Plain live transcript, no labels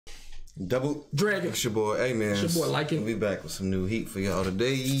Double Dragon. It's your boy AMENZ. It's your boy Like It. We'll be back with some new heat for y'all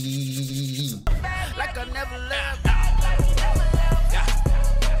today. Like I never left.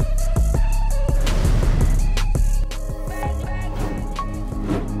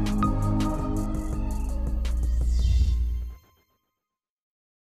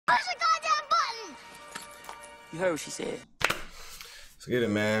 Push the goddamn button! You heard what she said. Let's get it,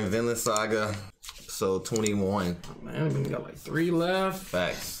 man. Vinland Saga, episode 21. Man, we got like 3 left.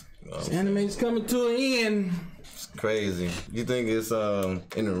 Facts. You know, This anime's coming to an end. it's crazy. You think it's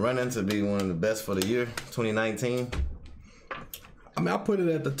in the running to be one of the best for the year, 2019? I mean, I put it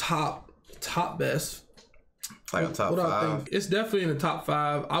at the top best. Like a top What I 5? think, it's definitely in the top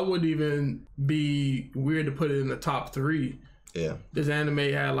 5. I wouldn't even be weird to put it in the top 3. Yeah. This anime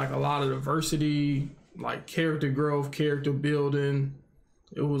had like a lot of diversity, like character growth, character building.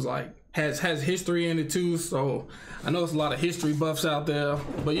 It was like has history in it too. So I know it's a lot of history buffs out there,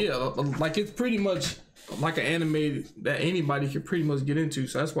 but yeah, like it's pretty much like an anime that anybody could pretty much get into.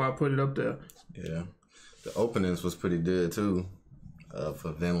 So that's why I put it up there. Yeah. The openings was pretty good too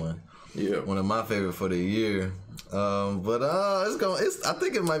for Vinland. Yeah. One of my favorite for the year. I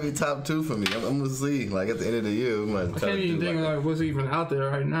think it might be top 2 for me. I'm gonna see. Like at the end of the year, we might I can't even think like what's even out there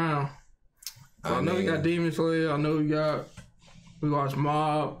right now. So I know we got Demon Slayer. I know we watched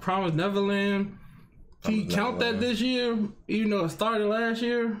Mob, Promised Neverland. Can you count that this year? Even though it started last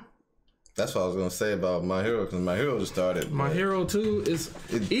year. That's what I was gonna say about My Hero, because My Hero just started. My Hero 2 is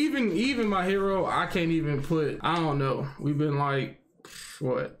even My Hero. I can't even put. I don't know. We've been like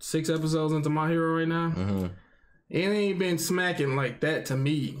what 6 episodes into My Hero right now. Mm-hmm. It ain't been smacking like that to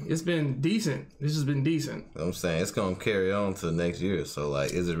me. It's been decent. This has been decent. I'm saying it's gonna carry on to next year. So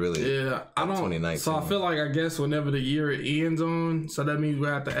like, is it really? Yeah, I don't. 2019. So I feel like I guess whenever the year it ends on, so that means we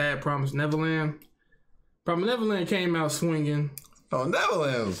have to add Promised Neverland. Promised Neverland came out swinging. Oh,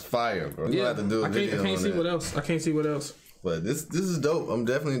 Neverland was fire, bro. You have to do a video I can't on see that. what else. I can't see what else. But this is dope. I'm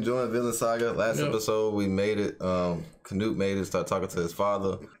definitely enjoying Vinland Saga. Last episode we made it. Canute made it. Start talking to his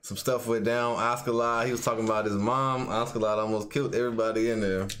father. Some stuff went down. Oscar Lad, he was talking about his mom. Oscar Lad almost killed everybody in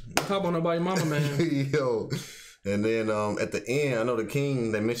there. Talk about nobody's mama, man. Yo. And then at the end, I know the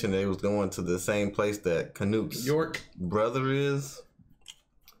king, they mentioned they was going to the same place that Canute's York brother is,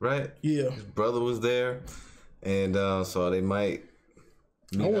 right? Yeah. His brother was there. And so they might...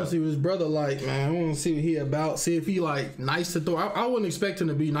 I want to see what his brother like, man. I want to see what he about. See if he like nice to Thor. I wouldn't expect him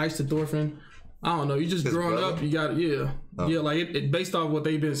to be nice to Thorfinn. I don't know. You just growing up, you got yeah. Like it based off what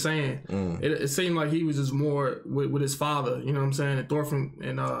they've been saying. It seemed like he was just more with his father. You know what I'm saying? And Thorfinn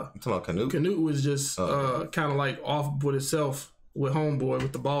and talking about Canute. Canute was just kind of like off with himself with homeboy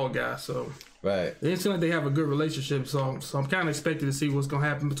with the bald guy. So Right. it seems like they have a good relationship. So I'm kind of expected to see what's gonna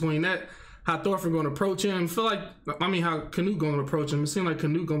happen between that. How Thorfinn gonna approach him? How Canute gonna approach him? It seems like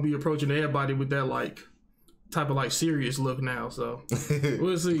Canute gonna be approaching everybody with that like type of like serious look now. So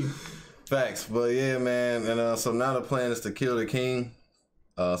we'll see. Facts, but yeah, man. And so now the plan is to kill the king.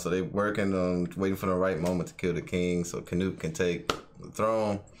 So they working on waiting for the right moment to kill the king, so Canute can take the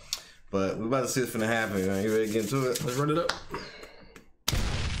throne. But we're about to see what's gonna happen, man. You ready to get into it? Let's run it up.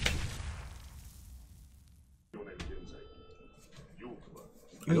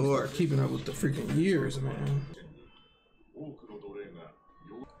 I need to start keeping up with the freaking years, man.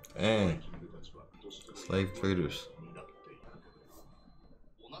 Dang. Slave traders.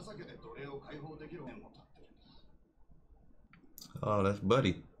 Oh, that's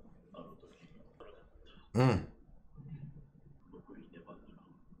Buddy. He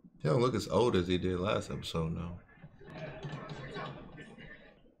don't look as old as he did last episode, though.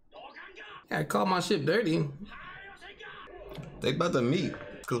 I call my ship dirty. They about to meet.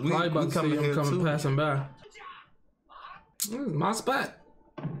 Cause we Probably about to see coming here him coming too. passing by. This is my spot.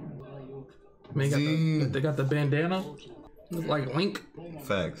 Man, they got the bandana. Look like Link.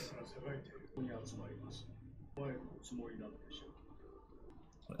 Facts.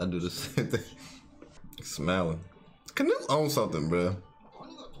 I do the same thing. Smiling. Canute own something, bro.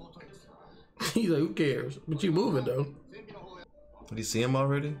 He's like, who cares? But you moving though. Did he see him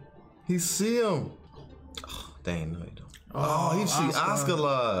already? He see him. Oh, dang, no, he don't. Oh, he see Oscar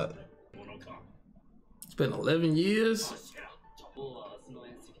Lad. It's been 11 years.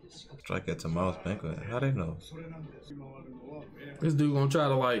 Strike at tomorrow's banquet. How they know? This dude gonna try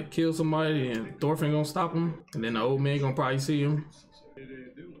to like kill somebody and Thorfinn gonna stop him. And then the old man gonna probably see him.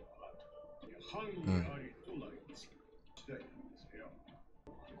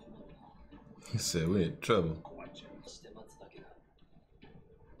 He said we in trouble.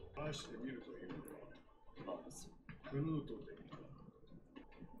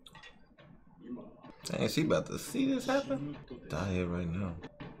 Dang, she about to see this happen? Die here right now.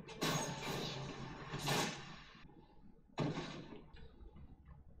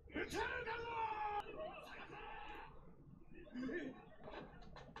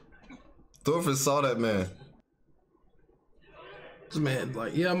 Thorfinn saw that man. This man,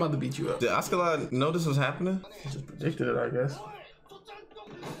 like, yeah, I'm about to beat you up. Did Askeladd know this was happening? Just predicted it, I guess.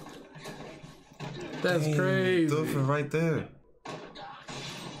 That's crazy. Thorfinn right there.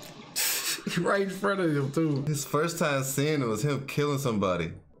 Right in front of him, too. His first time seeing it was him killing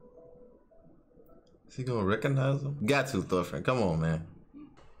somebody. Is he gonna recognize him? Got to, Thorfinn. Come on, man.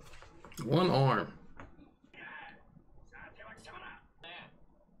 One arm.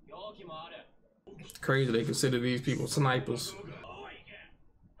 It's crazy they consider these people snipers.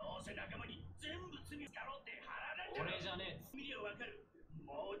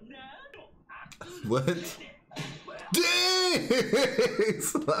 What? Dang!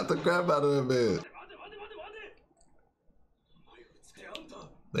 Slap the crap out of that man.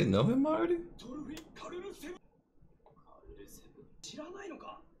 They know him already?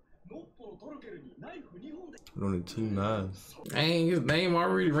 Only 2 knives. Dang, his name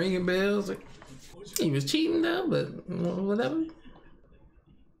already ringing bells. Like, he was cheating though, but whatever.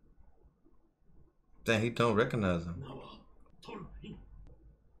 Dang, he don't recognize him.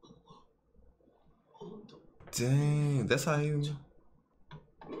 Dang, that's how he...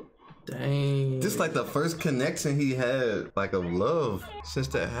 Dang. This is like the first connection he had, like, of love since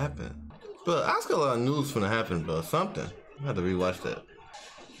that happened. But I got a lot of news finna happen, bro. Something. I had to rewatch that.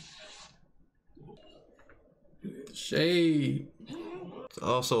 Shade.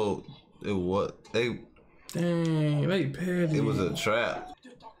 Also, it was... Dang, they petty. It was a trap.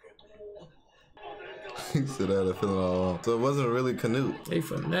 He said I had a feeling all along. So it wasn't really Canute. They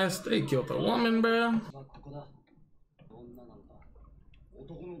finessed, they killed a woman, bro.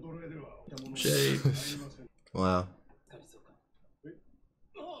 Shade. Wow.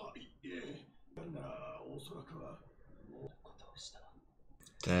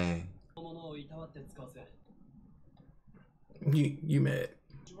 Dang. You mad.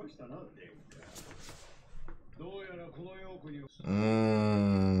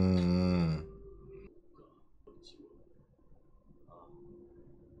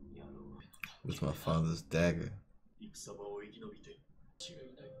 It's my father's dagger.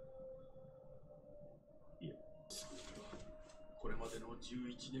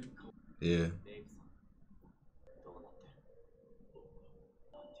 Yeah.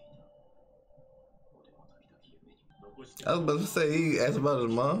 I was about to say, he asked about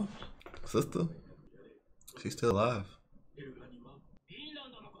his mom, sister. She's still alive.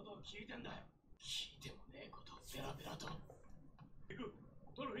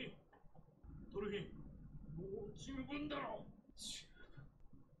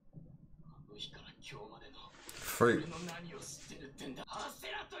 Freak.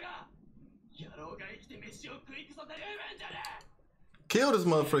 Kill this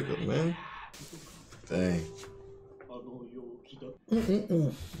motherfucker, man. Dang.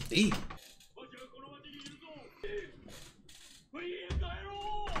 Eat.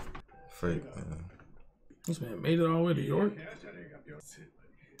 Freak, man. This man made it all the way to York.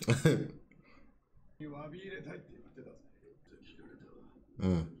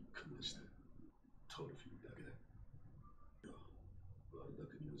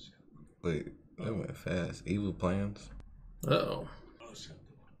 Wait, that went fast. Evil plans? Uh-oh.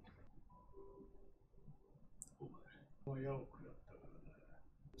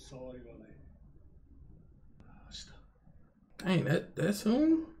 Dang, that's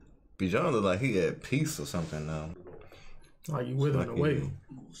him? Bijan look like he at peace or something now. Like you withering away.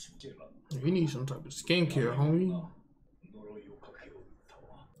 You need some type of skincare, homie.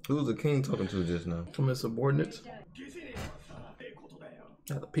 Who was the king talking to just now? From his subordinates.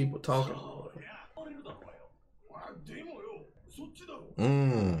 Got the people talking.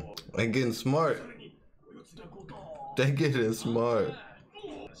 They getting smart. They getting smart.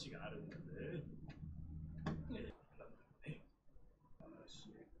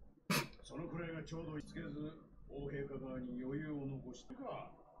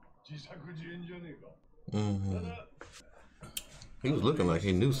 He was looking like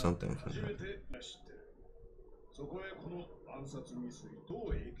he knew something.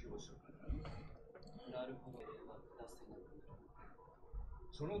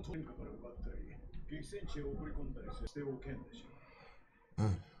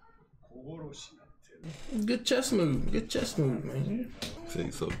 Good chess move. Good chess move, man.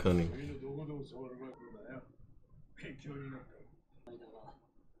 He's so cunning.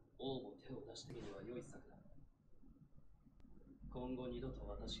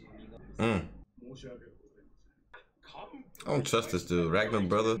 I don't trust this dude. Ragnar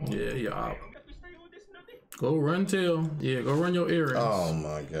brother. Yeah, yeah. Go run tail. Yeah, go run your errands. Oh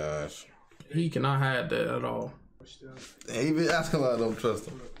my gosh. He cannot hide that at all. Even Askeladd don't trust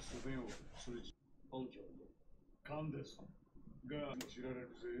him.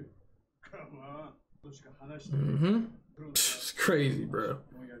 It's crazy, bro.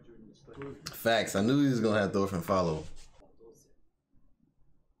 Facts. I knew he was gonna have Thorfinn follow.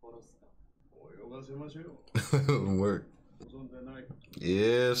 Work.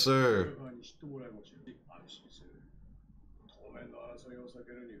 Yes, sir.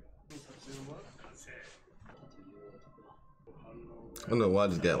 I don't know why I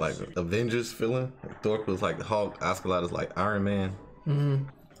just got like Avengers feeling. Like Thor was like the Hulk, Askeladd is like Iron Man.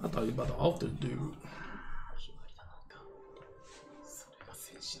 I thought you about to off this dude.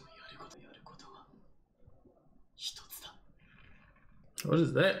 What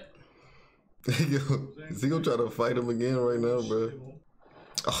is that? Is he gonna try to fight him again right now, bro?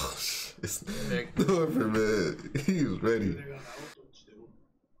 Oh, it's Thorfinn, man. He was ready.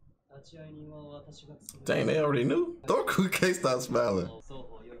 Dang, they already knew. Thor can't stop smiling.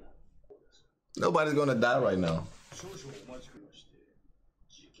 Nobody's gonna die right now.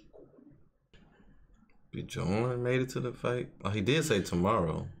 Bjorn made it to the fight. Oh, he did say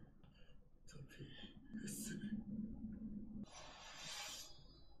tomorrow.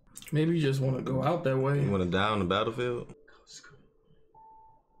 Maybe you just want to go out that way. You want to die on the battlefield?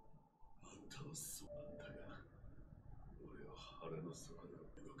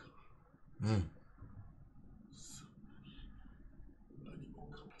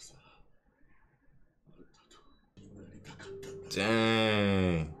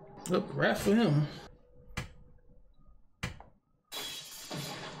 Dang. Look, rap for him.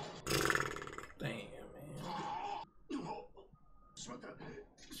 Damn, man.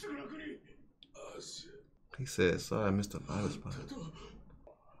 He said, sorry, Mr. Violet Spot.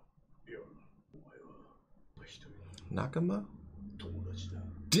 Nakama?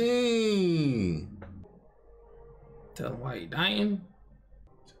 Dang! Tell him why he dying.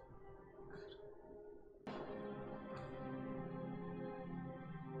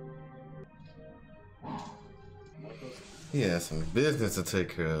 He has some business to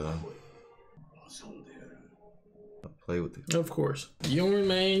take care of. I'll play with it. Of course. Bjorn,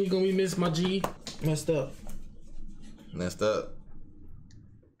 man, you gonna be missed, my G. Messed up. Messed up.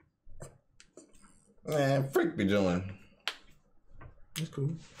 Man, freak be doing. That's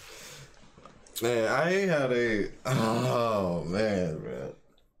cool. Man, I hate how they. Oh man, bro.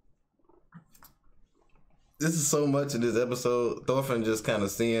 This is so much in this episode. Thorfinn just kind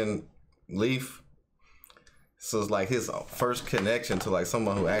of seeing Leif. So it's like his first connection to like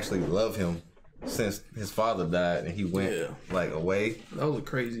someone who actually loved him since his father died and he went like away. That was a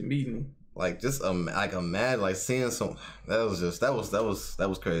crazy meeting. Like just like a mad like seeing some. That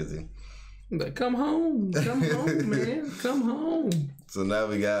was crazy. Like, come home, man, come home. So now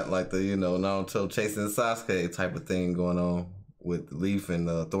we got like the Naruto chasing Sasuke type of thing going on with Leif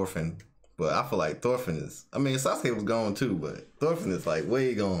and Thorfinn. But I feel like Thorfinn is. I mean, Sasuke was gone too, but Thorfinn is like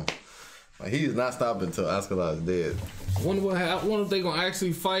way gone. Like he is not stopping until Askeladd is dead. I wonder if they gonna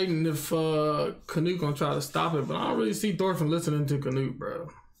actually fight and if Canute gonna try to stop it. But I don't really see Thorfinn listening to Canute, bro,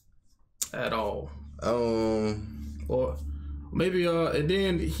 at all. Or maybe and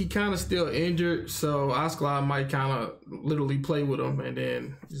then he kind of still injured, so Askeladd might kind of literally play with him, and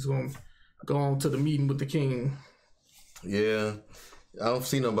then he's gonna go on to the meeting with the king. Yeah, I don't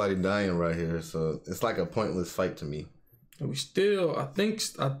see nobody dying right here, so it's like a pointless fight to me. And we still, I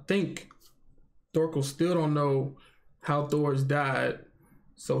think Thorkel still don't know how Thor's died,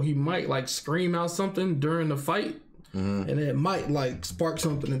 so he might like scream out something during the fight, and it might like spark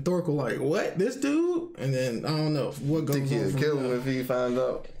something in Thorkel, like, what, this dude? And then I don't know what goes on. Think he'll kill him if he finds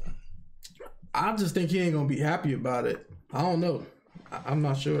out? I just think he ain't gonna be happy about it. I don't know. I'm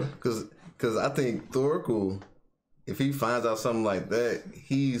not sure. Cause I think Thorkel, if he finds out something like that,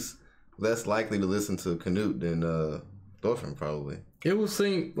 he's less likely to listen to Canute than Thorfinn probably. It would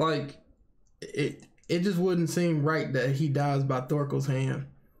seem like it just wouldn't seem right that he dies by Thorkel's hand.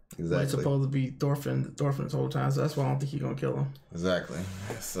 Exactly. It's supposed to be Thorfinn's whole time, so that's why I don't think he's gonna kill him. Exactly.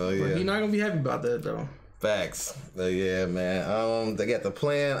 So yeah. But he's not gonna be happy about that though. Facts. But yeah, man. They got the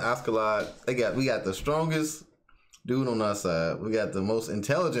plan, Askeladd. We got the strongest dude on our side. We got the most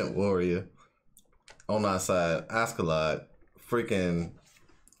intelligent warrior on our side, Askeladd. Freaking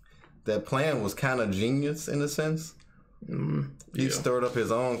that plan was kind of genius in a sense. He stirred up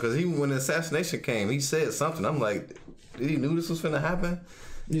his own, because when the assassination came, he said something. I'm like, did he knew this was finna happen?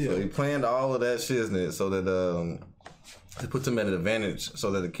 Yeah. So he planned all of that shiznit so that he put him at an advantage,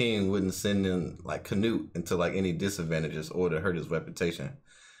 so that the king wouldn't send in like Canute into like any disadvantages or to hurt his reputation.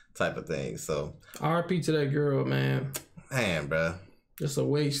 type of thing. So RP to that girl, man. Man, bro. Just a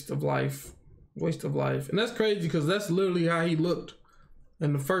waste of life. Waste of life. And that's crazy because that's literally how he looked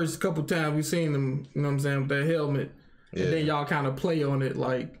in the first couple times we seen him, you know what I'm saying, with that helmet. Yeah. And then y'all kind of play on it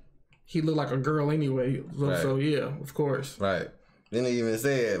like he looked like a girl anyway. So, right. So yeah, of course. Right. Then they even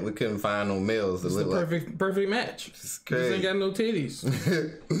said we couldn't find no males that look like perfect match. It's crazy. Just ain't got no titties.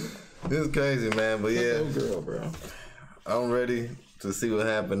 This is crazy, man. But yeah. No girl, bro. I'm ready to see what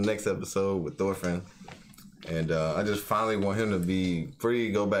happens next episode with Thorfinn. And I just finally want him to be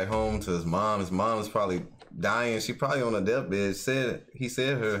free, go back home to his mom. His mom is probably dying. She probably on a deathbed. He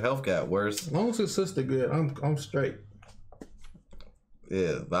said her health got worse. As long as his sister good, I'm straight.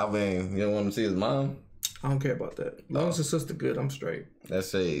 Yeah, I mean, you don't want him to see his mom? I don't care about that. As long as his sister good, I'm straight.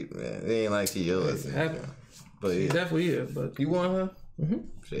 That's shade, man. It ain't like she yours. But she yeah. definitely is. But you want her? Mm-hmm.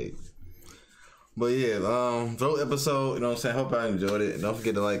 Shade. But yeah, dope episode. You know what I'm saying? Hope I enjoyed it. Don't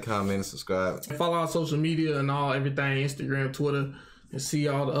forget to like, comment, and subscribe. Follow our social media and everything, Instagram, Twitter, and see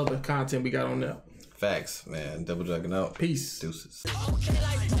all the other content we got on there. Facts, man. Double Dragon out. Peace. Deuces.